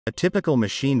A typical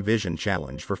machine vision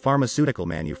challenge for pharmaceutical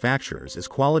manufacturers is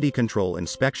quality control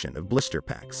inspection of blister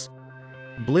packs.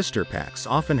 Blister packs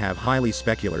often have highly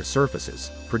specular surfaces,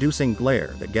 producing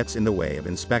glare that gets in the way of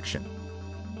inspection.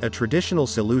 A traditional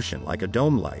solution like a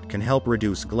dome light can help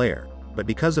reduce glare, but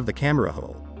because of the camera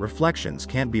hole, reflections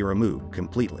can't be removed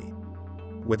completely.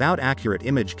 Without accurate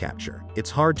image capture,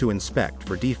 it's hard to inspect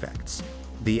for defects.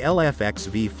 The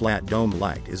LFXV flat dome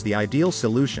light is the ideal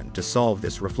solution to solve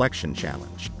this reflection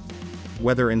challenge.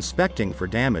 Whether inspecting for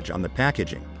damage on the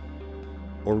packaging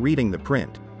or reading the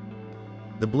print,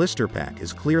 the blister pack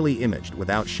is clearly imaged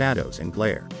without shadows and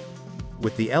glare.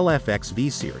 With the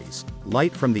LFXV series,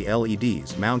 light from the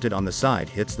LEDs mounted on the side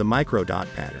hits the microdot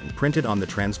pattern printed on the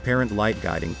transparent light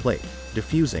guiding plate,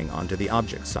 diffusing onto the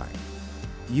object side.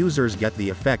 Users get the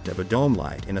effect of a dome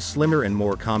light in a slimmer and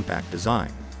more compact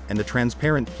design, and the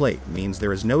transparent plate means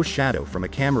there is no shadow from a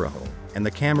camera hole, and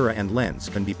the camera and lens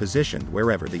can be positioned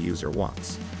wherever the user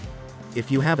wants.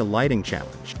 If you have a lighting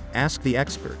challenge, ask the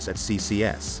experts at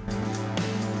CCS.